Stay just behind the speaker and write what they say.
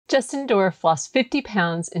Justin Dorff lost 50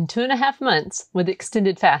 pounds in 2.5 months with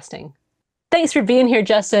extended fasting. Thanks for being here,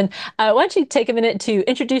 Justin. Why don't you take a minute to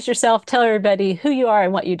introduce yourself, tell everybody who you are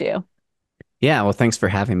and what you do? Yeah, well, thanks for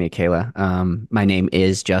having me, Kayla. My name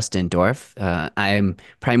is Justin Dorff. I'm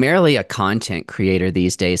primarily a content creator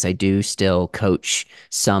these days. I do still coach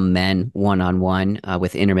some men one-on-one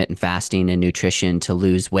with intermittent fasting and nutrition to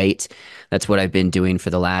lose weight. That's what I've been doing for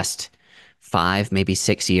the last 5, maybe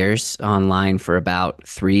 6 years, online for about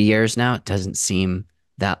 3 years now. It doesn't seem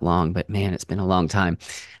that long, but man, it's been a long time.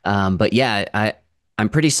 But yeah, I'm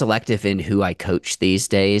pretty selective in who I coach these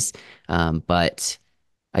days. But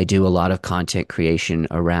I do a lot of content creation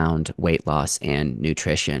around weight loss and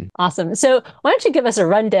nutrition. Awesome. So, why don't you give us a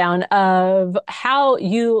rundown of how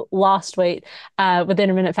you lost weight with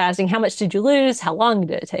intermittent fasting? How much did you lose? How long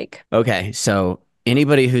did it take? Okay, so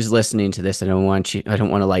anybody who's listening to this, I don't want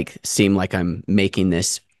to like seem like I'm making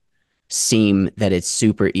this seem that it's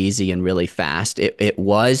super easy and really fast. It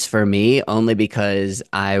was for me only because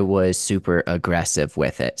I was super aggressive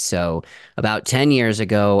with it. So about 10 years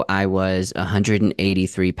ago, I was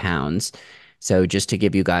 183 pounds. So just to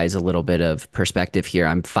give you guys a little bit of perspective here,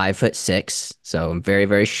 I'm 5'6", so I'm very,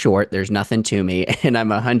 very short. There's nothing to me, and I'm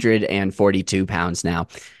 142 pounds now.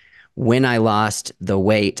 When I lost the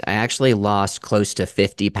weight, I actually lost close to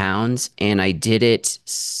 50 pounds, and I did it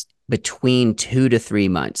between 2 to 3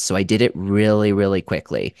 months. So I did it really, really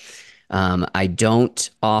quickly. I don't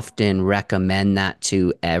often recommend that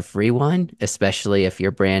to everyone, especially if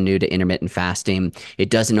you're brand new to intermittent fasting. It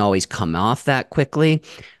doesn't always come off that quickly,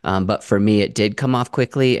 but for me, it did come off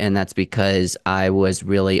quickly, and that's because I was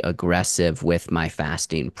really aggressive with my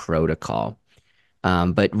fasting protocol.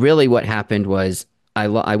 But really, what happened was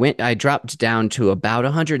I dropped down to about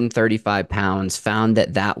 135 pounds, found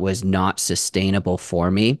that that was not sustainable for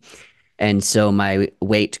me. And so my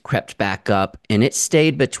weight crept back up and it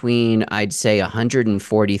stayed between, I'd say,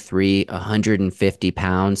 143, 150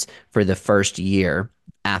 pounds for the first year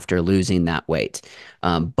after losing that weight.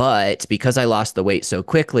 But because I lost the weight so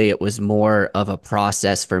quickly, it was more of a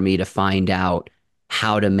process for me to find out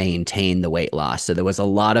how to maintain the weight loss. So there was a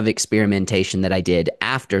lot of experimentation that I did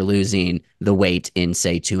after losing the weight in,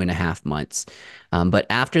 say, 2.5 months. But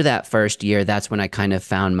after that first year, that's when I kind of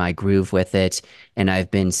found my groove with it. And I've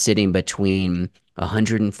been sitting between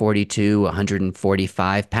 142,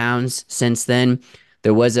 145 pounds since then.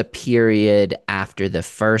 There was a period after the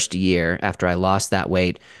first year, after I lost that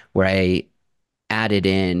weight, where I added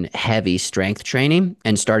in heavy strength training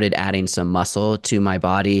and started adding some muscle to my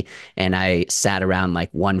body. And I sat around like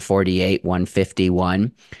 148,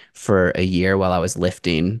 151 for a year while I was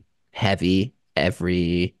lifting heavy I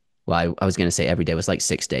was going to say every day was like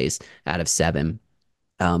 6 days out of 7.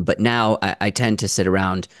 But now I tend to sit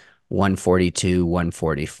around 142,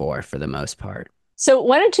 144 for the most part. So,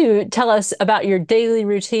 why don't you tell us about your daily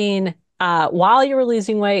routine while you were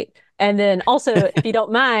losing weight? And then also, if you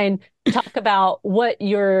don't mind, talk about what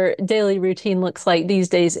your daily routine looks like these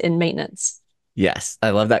days in maintenance. Yes, I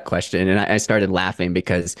love that question. And I started laughing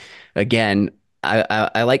because, again,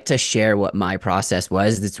 I like to share what my process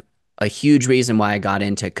was. It's a huge reason why I got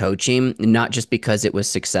into coaching, not just because it was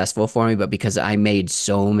successful for me, but because I made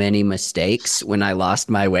so many mistakes when I lost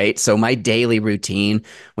my weight. So my daily routine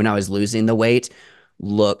when I was losing the weight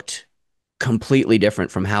looked completely different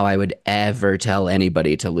from how I would ever tell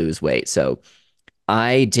anybody to lose weight. So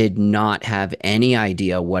I did not have any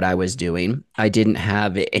idea what I was doing. I didn't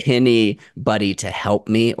have anybody to help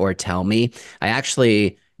me or tell me. I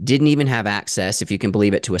actually didn't even have access, if you can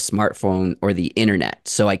believe it, to a smartphone or the internet.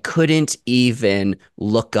 So I couldn't even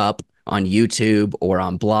look up on YouTube or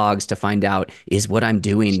on blogs to find out, is what I'm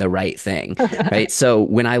doing the right thing, right? So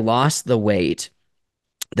when I lost the weight,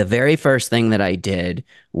 the very first thing that I did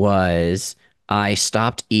was I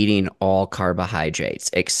stopped eating all carbohydrates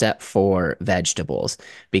except for vegetables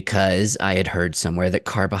because I had heard somewhere that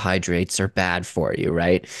carbohydrates are bad for you,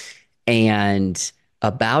 right? And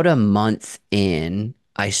about a month in,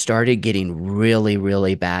 I started getting really,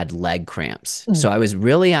 really bad leg cramps. So I was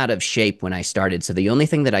really out of shape when I started. So the only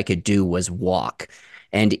thing that I could do was walk.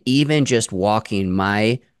 And even just walking,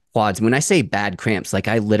 my quads, when I say bad cramps, like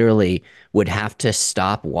I literally would have to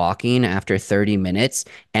stop walking after 30 minutes.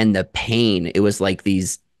 And the pain, it was like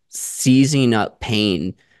these seizing up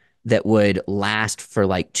pain that would last for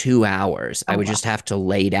like 2 hours. I Oh, would wow. just have to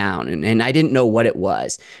lay down and I didn't know what it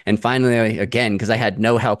was. And finally, again, because I had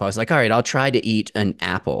no help, I was like, all right, I'll try to eat an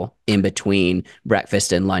apple in between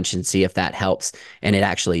breakfast and lunch and see if that helps. And it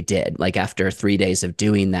actually did. Like after 3 days of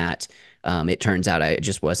doing that, it turns out I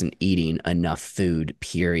just wasn't eating enough food,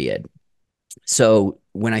 period. So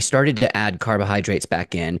when I started to add carbohydrates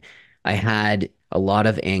back in, I had a lot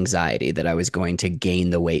of anxiety that I was going to gain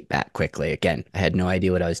the weight back quickly. Again, I had no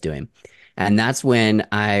idea what I was doing. And that's when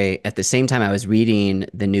at the same time, I was reading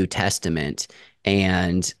the New Testament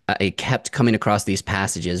and I kept coming across these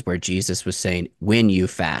passages where Jesus was saying, when you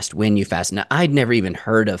fast, when you fast. Now, I'd never even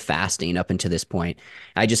heard of fasting up until this point.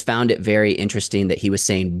 I just found it very interesting that he was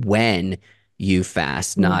saying, when you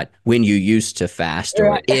fast, Mm. not when you used to fast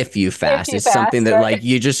or Right. if you If fast. you It's something fast, that like right?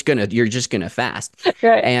 you're just gonna fast.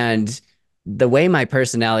 Right. And the way my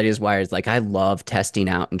personality is wired is like I love testing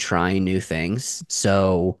out and trying new things.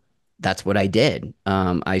 So that's what I did.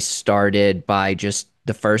 I started by just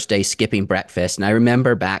the first day skipping breakfast. And I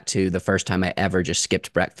remember back to the first time I ever just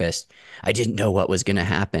skipped breakfast. I didn't know what was going to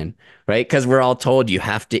happen, right? Because we're all told you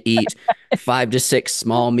have to eat 5 to 6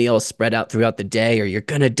 small meals spread out throughout the day or you're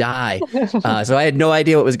going to die. So I had no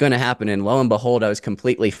idea what was going to happen. And lo and behold, I was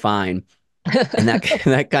completely fine. And that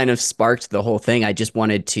that kind of sparked the whole thing. I just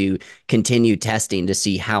wanted to continue testing to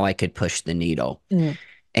see how I could push the needle. Mm.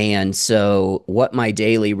 And so, what my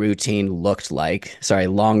daily routine looked like, sorry,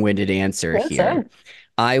 long winded answer That's here. it.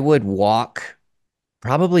 I would walk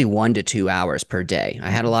probably 1 to 2 hours per day. I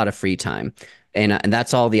had a lot of free time. And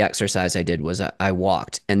that's all the exercise I did was I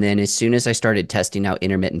walked. And then as soon as I started testing out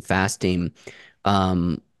intermittent fasting,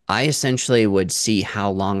 um, I essentially would see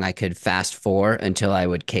how long I could fast for until I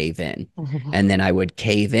would cave in. And then I would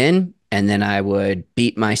cave in and then I would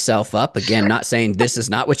beat myself up. Again, not saying this is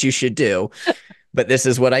not what you should do, but this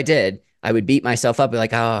is what I did. I would beat myself up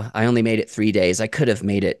like, oh, I only made it 3 days. I could have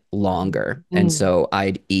made it longer. And Mm. so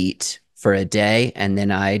I'd eat for a day and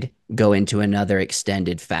then I'd go into another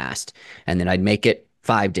extended fast. And then I'd make it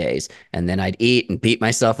 5 days and then I'd eat and beat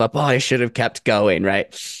myself up. Oh, I should have kept going.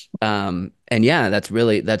 Right. And yeah, that's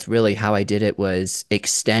really how I did it was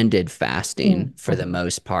extended fasting Mm. for the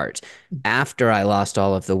most part. After I lost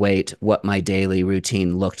all of the weight, what my daily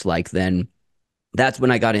routine looked like then that's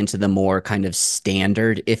when I got into the more kind of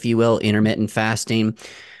standard, if you will, intermittent fasting,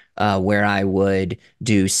 where I would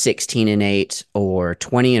do 16 and 8 or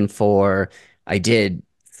 20 and 4. I did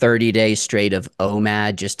 30 days straight of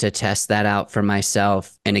OMAD just to test that out for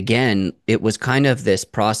myself. And again, it was kind of this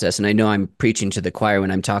process. And I know I'm preaching to the choir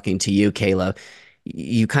when I'm talking to you, Kayla.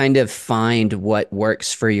 You kind of find what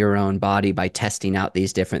works for your own body by testing out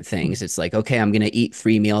these different things. It's like, okay, I'm going to eat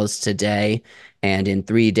 3 meals today. And in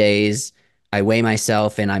 3 days, I weigh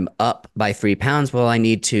myself and I'm up by 3 pounds. Well, I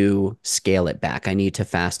need to scale it back. I need to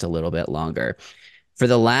fast a little bit longer. For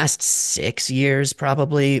the last 6 years,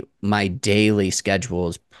 probably my daily schedule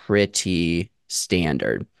is pretty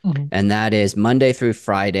standard. Mhm. And that is Monday through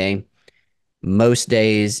Friday. Most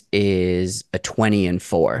days is a 20 and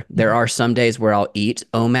 4. There Mhm. are some days where I'll eat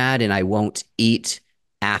OMAD and I won't eat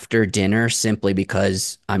after dinner simply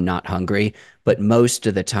because I'm not hungry. But most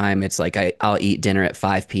of the time, it's like I'll eat dinner at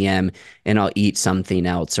 5 p.m. and I'll eat something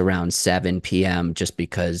else around 7 p.m. just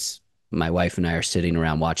because my wife and I are sitting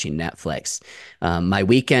around watching Netflix. My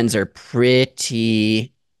weekends are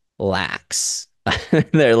pretty lax.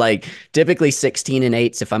 They're like typically 16 and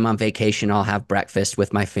 8s. If I'm on vacation, I'll have breakfast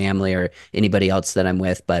with my family or anybody else that I'm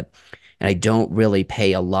with, but and I don't really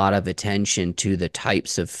pay a lot of attention to the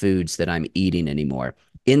types of foods that I'm eating anymore.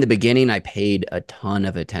 In the beginning, I paid a ton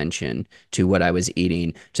of attention to what I was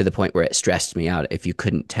eating to the point where it stressed me out if you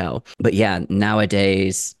couldn't tell. But yeah,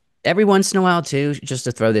 nowadays, every once in a while, too, just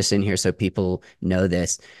to throw this in here so people know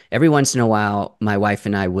this, every once in a while, my wife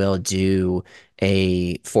and I will do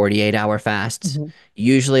a 48-hour fast. Mhm.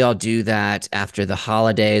 Usually, I'll do that after the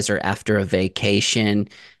holidays or after a vacation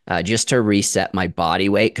just to reset my body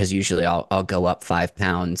weight because usually I'll go up 5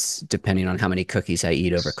 pounds depending on how many cookies I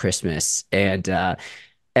eat over Christmas. And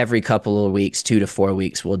every couple of weeks, 2 to 4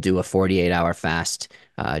 weeks, we'll do a 48-hour fast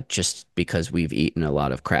just because we've eaten a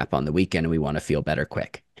lot of crap on the weekend and we want to feel better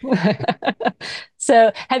quick.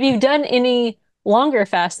 So, have you done any longer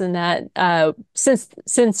fast than that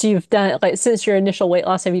since you've done it, like since your initial weight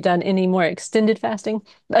loss? Have you done any more extended fasting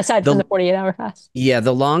aside from the The 48-hour fast? Yeah,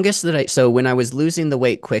 the longest that so when I was losing the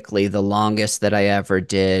weight quickly, the longest that I ever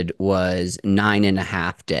did was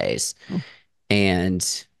 9.5 days.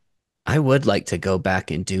 And I would like to go back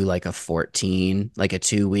and do like a 14, like a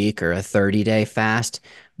 2 week or a 30-day fast,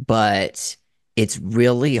 but it's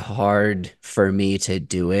really hard for me to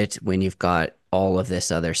do it when you've got all of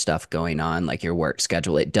this other stuff going on, like your work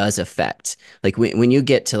schedule. It does affect, like when you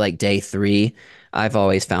get to like day 3, I've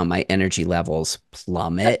always found my energy levels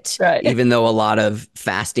plummet, Right. even though a lot of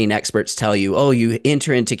fasting experts tell you, oh, you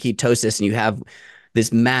enter into ketosis and you have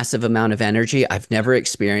this massive amount of energy. I've never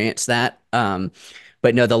experienced that.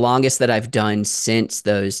 But no, the longest that I've done since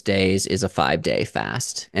those days is a 5-day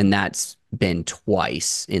fast. And that's been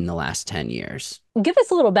twice in the last 10 years. Give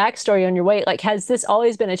us a little backstory on your weight. Like, has this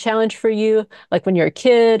always been a challenge for you, like when you're a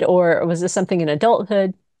kid, or was this something in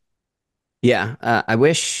adulthood? Yeah, I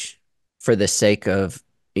wish for the sake of,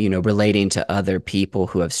 relating to other people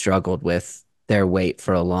who have struggled with their weight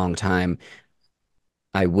for a long time,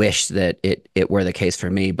 I wish that it were the case for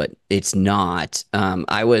me, but it's not.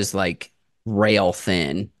 I was like rail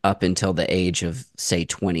thin up until the age of say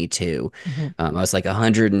 22. Mhm. I was like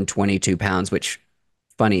 122 pounds, which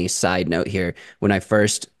funny side note here, when I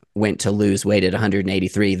first went to lose weight at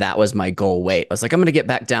 183, that was my goal weight. I was like, I'm going to get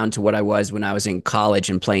back down to what I was when I was in college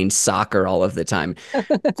and playing soccer all of the time.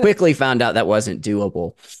 Quickly found out that wasn't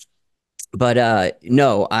doable. But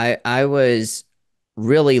no, I was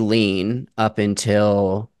really lean up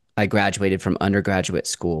until I graduated from undergraduate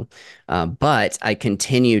school. But I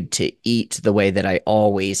continued to eat the way that I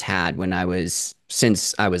always had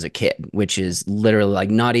since I was a kid, which is literally like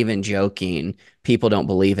not even joking. People don't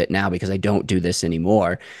believe it now because I don't do this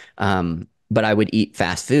anymore. But I would eat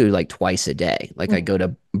fast food like twice a day. Like I Mm, go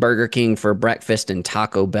to Burger King for breakfast and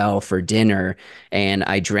Taco Bell for dinner, and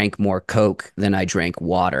I drank more Coke than I drank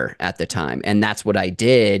water at the time. And that's what I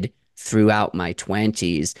did throughout my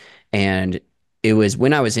 20s. And it was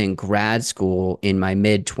when I was in grad school in my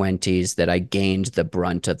mid 20s that I gained the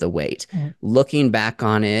brunt of the weight. mm, Looking back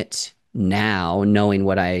on it now, knowing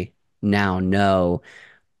what I now know,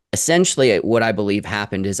 essentially what I believe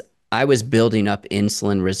happened is I was building up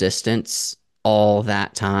insulin resistance all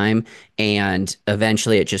that time, and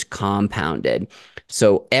eventually it just compounded.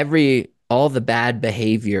 So all the bad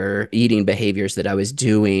eating behaviors that I was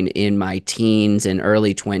doing in my teens and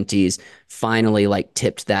early 20s finally like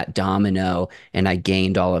tipped that domino, and I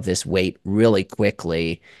gained all of this weight really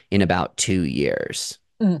quickly in about 2 years.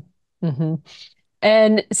 mm, mhm.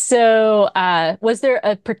 And so, was there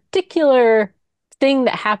a particular thing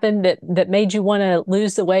that happened that made you want to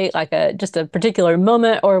lose the weight, like a just a particular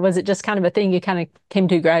moment, or was it just kind of a thing you kind of came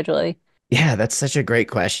to gradually? Yeah, that's such a great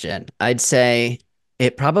question. I'd say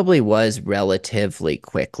it probably was relatively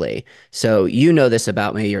quickly. So, you know this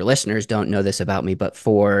about me, your listeners don't know this about me, but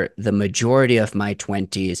for the majority of my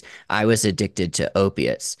 20s, I was addicted to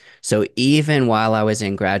opiates. So, even while I was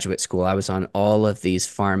in graduate school, I was on all of these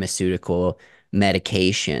pharmaceutical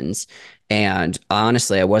medications. And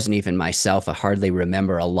honestly, I wasn't even myself. I hardly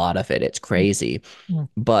remember a lot of it. It's Mm, crazy. mm,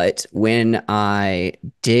 But when I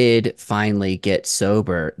did finally get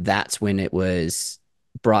sober, that's when it was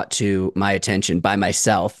brought to my attention by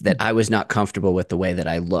myself that mm, I was not comfortable with the way that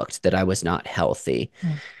I looked, that I was not healthy.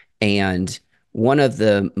 mm, And one of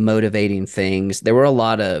the motivating things, there were a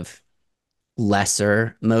lot of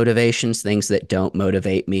lesser motivations, things that don't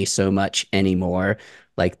motivate me so much anymore,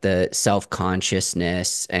 like the self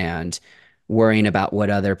consciousness and worrying about what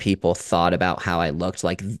other people thought about how I looked.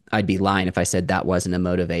 Like, I'd be lying if I said that wasn't a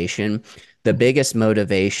motivation. The mm, biggest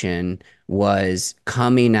motivation was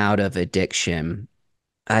coming out of addiction.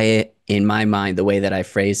 In my mind, the way that I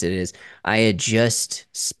phrase it is I had just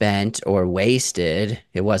spent or wasted,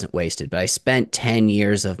 it wasn't wasted, but I spent 10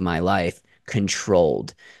 years of my life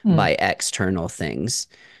controlled mm, by external things,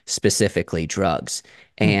 specifically drugs.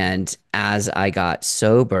 mm, And as I got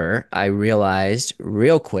sober, I realized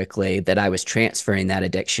real quickly that I was transferring that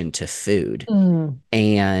addiction to food. mm,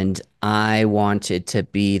 And I wanted to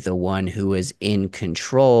be the one who was in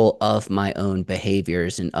control of my own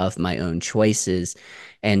behaviors and of my own choices.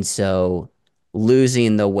 And so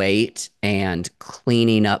losing the weight and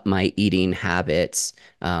cleaning up my eating habits,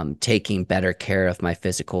 taking better care of my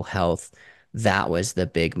physical health, that was the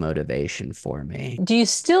big motivation for me. Do you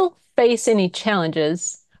still face any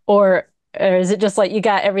challenges, or is it just like you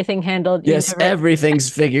got everything handled? You Yes, never. everything's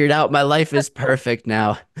figured out. My life is perfect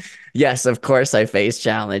now. Yes, of course I face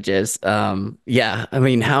challenges. Yeah, I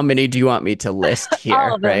mean, how many do you want me to list All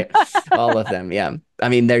here, of them. right? All of them, yeah. I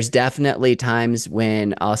mean, there's definitely times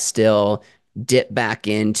when I'll still dip back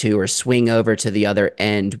into or swing over to the other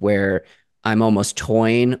end where I'm almost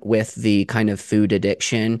toying with the kind of food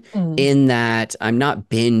addiction Mm, in that I'm not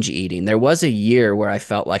binge eating. There was a year where I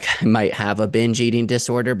felt like I might have a binge eating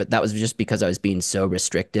disorder, but that was just because I was being so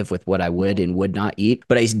restrictive with what I would mm, and would not eat.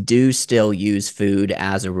 But I do still use food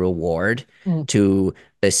as a reward mm, to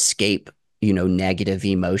escape, negative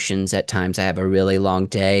emotions. At times I have a really long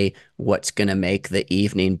day. What's going to make the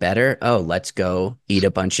evening better? Oh, let's go eat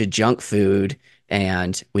a bunch of junk food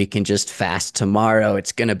and we can just fast tomorrow.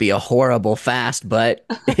 It's going to be a horrible fast, but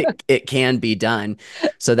it can be done.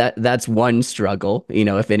 So that's one struggle.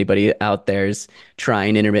 If anybody out there's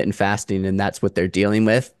trying intermittent fasting and that's what they're dealing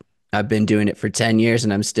with, I've been doing it for 10 years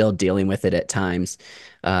and I'm still dealing with it at times.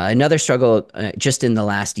 Another struggle just in the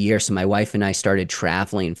last year. So my wife and I started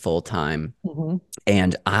traveling full time, Hmm.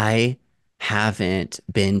 and I haven't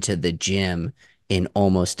been to the gym in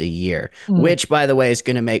almost a year, Mm. which, by the way, is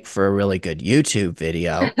going to make for a really good YouTube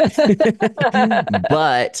video.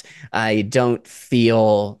 But I don't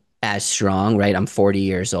feel as strong, right? I'm 40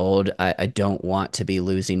 years old. I don't want to be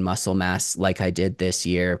losing muscle mass like I did this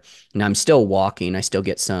year. And I'm still walking. I still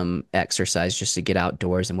get some exercise just to get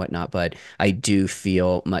outdoors and whatnot, but I do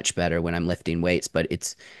feel much better when I'm lifting weights. But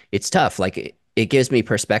it's tough. Like it gives me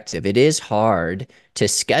perspective. It is hard to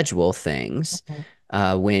schedule things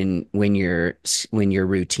when your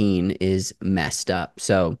routine is messed up.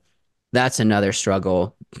 So that's another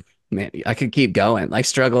struggle. Man, I could keep going. Like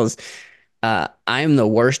struggles. I'm the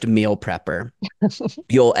worst meal prepper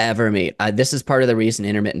you'll ever meet. This is part of the reason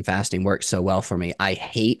intermittent fasting works so well for me. I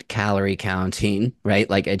hate calorie counting, right?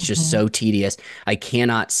 Like it's just Mhm. so tedious. I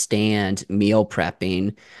cannot stand meal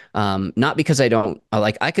prepping. Not because I don't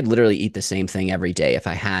like, I could literally eat the same thing every day if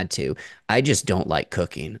I had to. I just don't like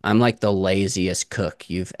cooking. I'm like the laziest cook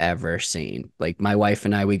you've ever seen. Like my wife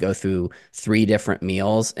and I, we go through 3 different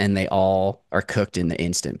meals and they all are cooked in the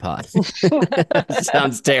instant pot.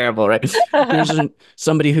 Sounds terrible, right? There's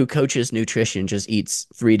somebody who coaches nutrition just eats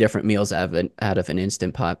 3 different meals out of an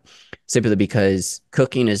instant pot simply because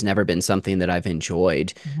cooking has never been something that I've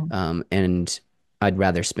enjoyed. Mhm. And I'd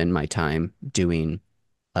rather spend my time doing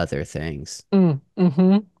other things.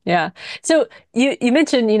 Mm-hmm. Yeah. So you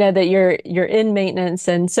mentioned, that you're in maintenance,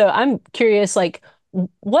 and so I'm curious, like,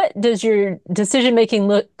 what does your decision making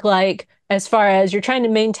look like as far as you're trying to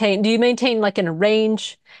maintain? Do you maintain like in a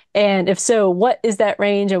range? And if so, what is that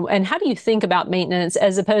range? And how do you think about maintenance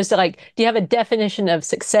as opposed to like, do you have a definition of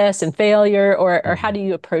success and failure, or how Mhm. do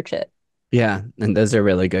you approach it? Yeah, and those are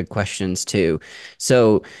really good questions too.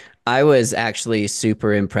 So I was actually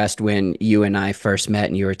super impressed when you and I first met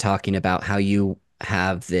and you were talking about how you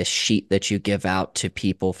have this sheet that you give out to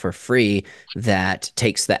people for free that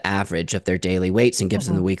takes the average of their daily weights and gives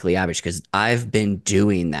them the Mhm. weekly average because I've been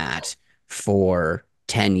doing that for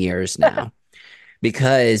 10 years now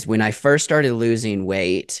because when I first started losing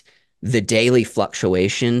weight, the daily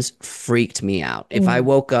fluctuations freaked me out. If I Mm.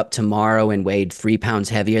 woke up tomorrow and weighed 3 pounds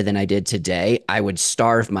heavier than I did today, I would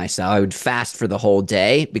starve myself. I would fast for the whole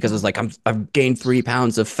day because it was like I've gained 3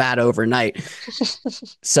 pounds of fat overnight.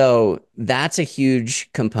 So that's a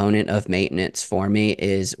huge component of maintenance for me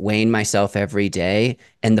is weighing myself every day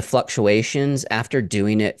and the fluctuations after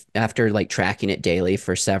doing it, after like tracking it daily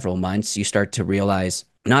for several months, you start to realize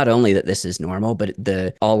not only that this is normal, but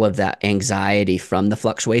the all of that anxiety from the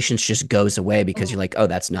fluctuations just goes away because you're like, oh,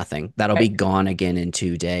 that's nothing. That'll be Right. gone again in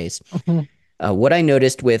 2 days. Mhm. What I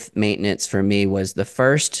noticed with maintenance for me was the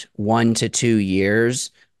first 1 to 2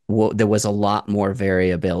 years, there was a lot more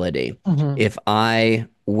variability. Mhm. If I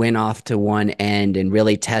went off to one end and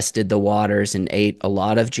really tested the waters and ate a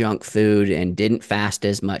lot of junk food and didn't fast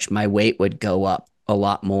as much, my weight would go up a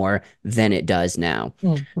lot more than it does now.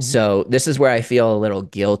 Mhm. So, this is where I feel a little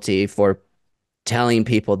guilty for telling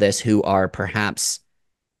people this who are perhaps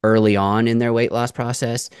early on in their weight loss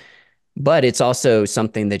process, but it's also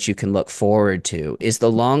something that you can look forward to is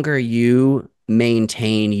the longer you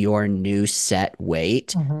maintain your new set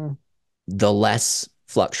weight, Mhm. the less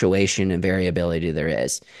fluctuation and variability there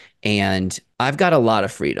is. And I've got a lot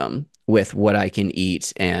of freedom with what I can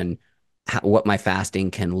eat and what my fasting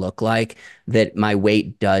can look like, that my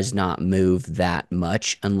weight does not move that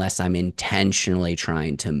much unless I'm intentionally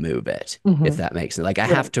trying to move it, if Mhm. that makes sense. Like I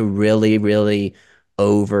Right. have to really, really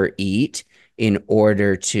overeat in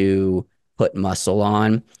order to put muscle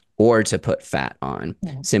on or to put fat on,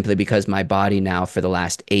 Mhm. simply because my body now for the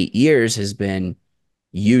last 8 years has been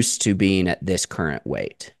used to being at this current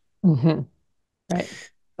weight. Mhm. Right.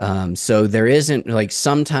 So there isn't like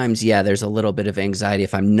sometimes, yeah, there's a little bit of anxiety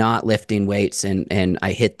if I'm not lifting weights and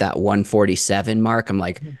I hit that 147 mark. I'm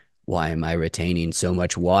like, why am I retaining so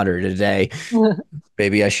much water today?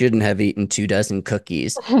 Maybe I shouldn't have eaten 2 dozen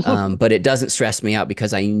cookies. But it doesn't stress me out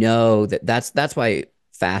because I know that that's why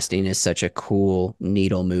fasting is such a cool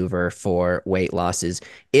needle mover for weight losses.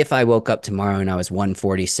 If I woke up tomorrow and I was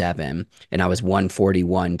 147 and I was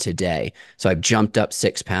 141 today, so I've jumped up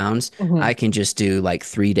 6 pounds, Mhm. I can just do like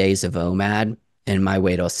 3 days of OMAD and my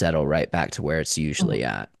weight will settle right back to where it's Mhm. usually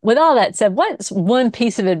at. With all that said, what's one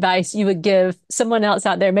piece of advice you would give someone else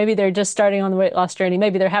out there? Maybe they're just starting on the weight loss journey.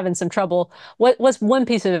 Maybe they're having some trouble. What's one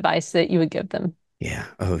piece of advice that you would give them? Yeah.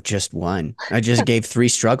 Oh, just one. I just gave 3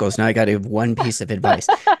 struggles. Now I got to give one piece of advice.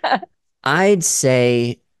 I'd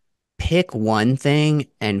say pick one thing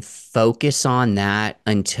and focus on that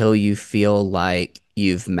until you feel like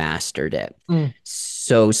you've mastered it. Mm.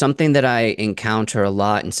 So something that I encounter a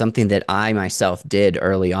lot and something that I myself did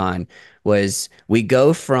early on was we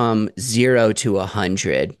go from 0 to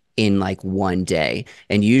 100 in like one day.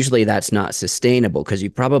 And usually that's not sustainable because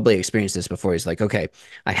you probably experienced this before. He's like, okay,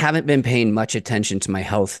 I haven't been paying much attention to my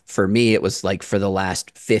health. For me, it was like for the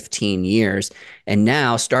last 15 years. And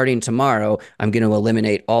now, starting tomorrow, I'm going to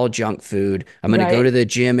eliminate all junk food. I'm going to go Right. to the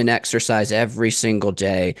gym and exercise every single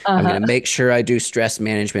day. I'm going Uh-huh. to make sure I do stress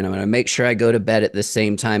management. I'm going to make sure I go to bed at the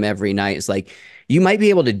same time every night. It's like you might be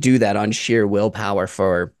able to do that on sheer willpower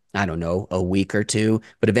for, I don't know, a week or two,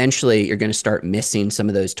 but eventually you're going to start missing some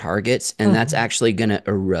of those targets. And that's Mhm. actually going to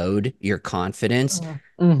erode your confidence. Mm.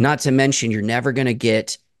 Mm. Not to mention, you're never going to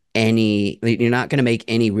get you're not going to make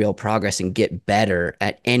any real progress and get better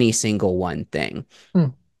at any single one thing.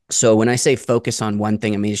 Mm. So when I say focus on one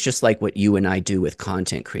thing, I mean, it's just like what you and I do with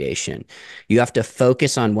content creation. You have to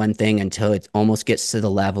focus on one thing until it almost gets to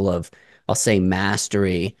the level of, I'll say,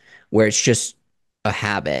 mastery, where it's just a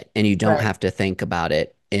habit and you don't Right. have to think about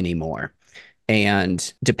it anymore.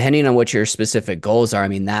 And depending on what your specific goals are, I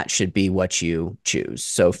mean, that should be what you choose.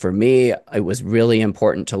 So for me, it was really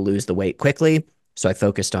important to lose the weight quickly. So I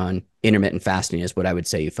focused on intermittent fasting, is what I would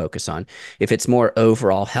say you focus on. If it's more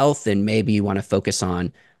overall health, then maybe you want to focus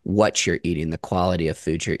on what you're eating, the quality of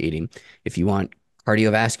food you're eating. If you want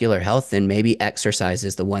cardiovascular health, then maybe exercise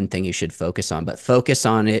is the one thing you should focus on, but focus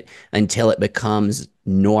on it until it becomes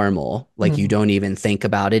normal. Like you Mm. don't even think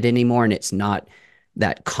about it anymore and it's not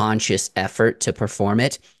that conscious effort to perform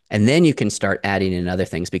it. And then you can start adding in other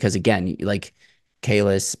things because, again, like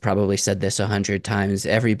Kayla's probably said this 100 times.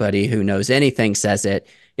 Everybody who knows anything says it.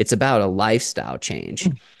 It's about a lifestyle change.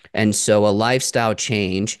 Mm. And so, a lifestyle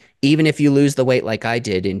change, even if you lose the weight like I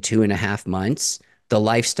did in 2.5 months, the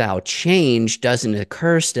lifestyle change doesn't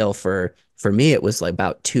occur still for me. It was like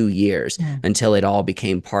about 2 years Mm. until it all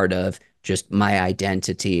became part of just my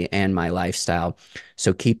identity and my lifestyle.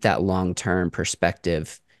 So keep that long term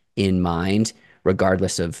perspective in mind,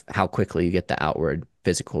 regardless of how quickly you get the outward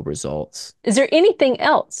physical results. Is there anything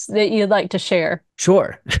else that you'd like to share?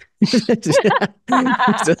 Sure. So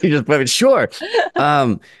you just put it, sure.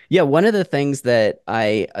 Yeah, one of the things that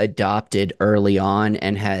I adopted early on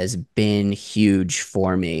and has been huge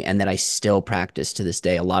for me, and that I still practice to this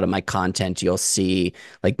day, a lot of my content you'll see,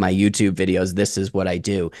 like my YouTube videos, this is what I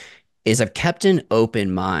do, is I've kept an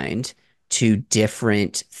open mind to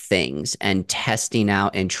different things and testing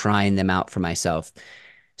out and trying them out for myself.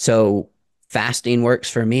 So fasting works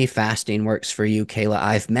for me, fasting works for you, Kayla.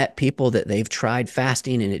 I've met people that they've tried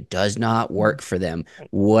fasting and it does not work for them.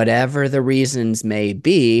 Whatever the reasons may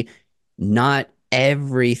be, not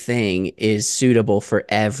everything is suitable for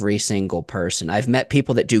every single person. I've met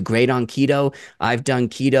people that do great on keto. I've done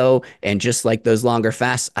keto, and just like those longer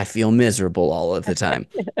fasts, I feel miserable all of the time.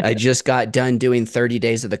 I just got done doing 30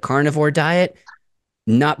 days of the carnivore diet,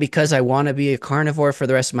 not because I want to be a carnivore for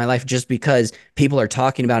the rest of my life, just because people are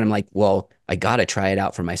talking about it. I'm like, well, I got to try it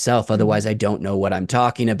out for myself. Mhm. Otherwise, I don't know what I'm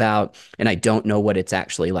talking about and I don't know what it's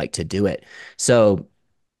actually like to do it. So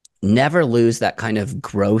never lose that kind of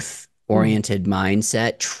growth Mm. oriented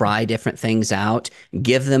mindset. Try different things out,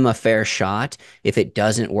 give them a fair shot. If it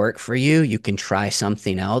doesn't work for you, you can try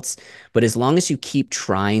something else. But as long as you keep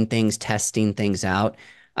trying things, testing things out,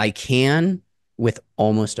 I can, with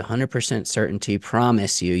almost 100% certainty,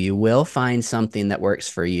 promise you, you will find something that works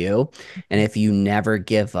for you. And if you never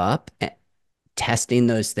give up testing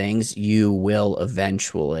those things, you will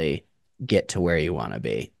eventually get to where you want to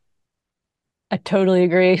be. I totally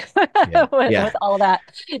agree Yeah. with Yeah. all that.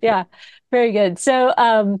 Yeah, very good. So,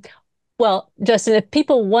 well, Justin, if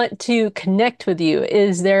people want to connect with you,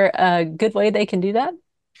 is there a good way they can do that?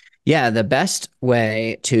 Yeah, the best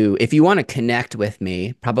way to, if you want to connect with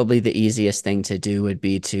me, probably the easiest thing to do would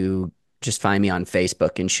be to just find me on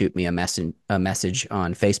Facebook and shoot me a message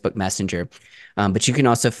on Facebook Messenger. But you can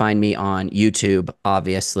also find me on YouTube,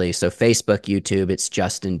 obviously. So Facebook, YouTube, it's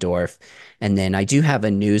Justin Dorff. And then I do have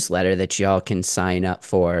a newsletter that y'all can sign up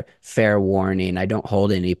for. Fair warning, I don't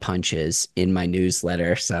hold any punches in my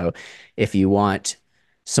newsletter. So if you want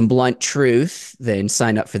some blunt truth, then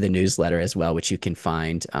sign up for the newsletter as well, which you can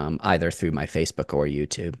find either through my Facebook or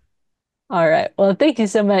YouTube. All right. Well, thank you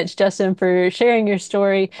so much, Justin, for sharing your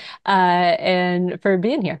story, and for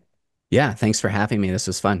being here. Yeah, thanks for having me. This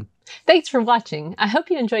was fun. Thanks for watching. I hope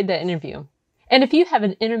you enjoyed that interview. And if you have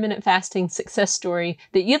an intermittent fasting success story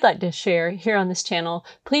that you'd like to share here on this channel,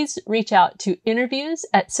 please reach out to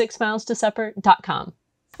interviews@sixmilestosupper.com.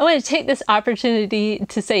 I want to take this opportunity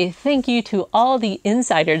to say thank you to all the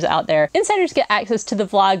insiders out there. Insiders get access to the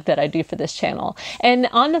vlog that I do for this channel. And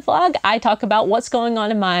on the vlog, I talk about what's going on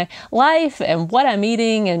in my life and what I'm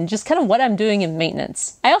eating and just kind of what I'm doing in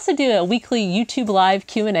maintenance. I also do a weekly YouTube live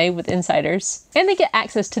Q&A with insiders, and they get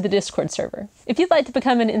access to the Discord server. If you'd like to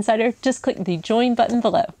become an insider, just click the join button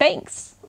below. Thanks!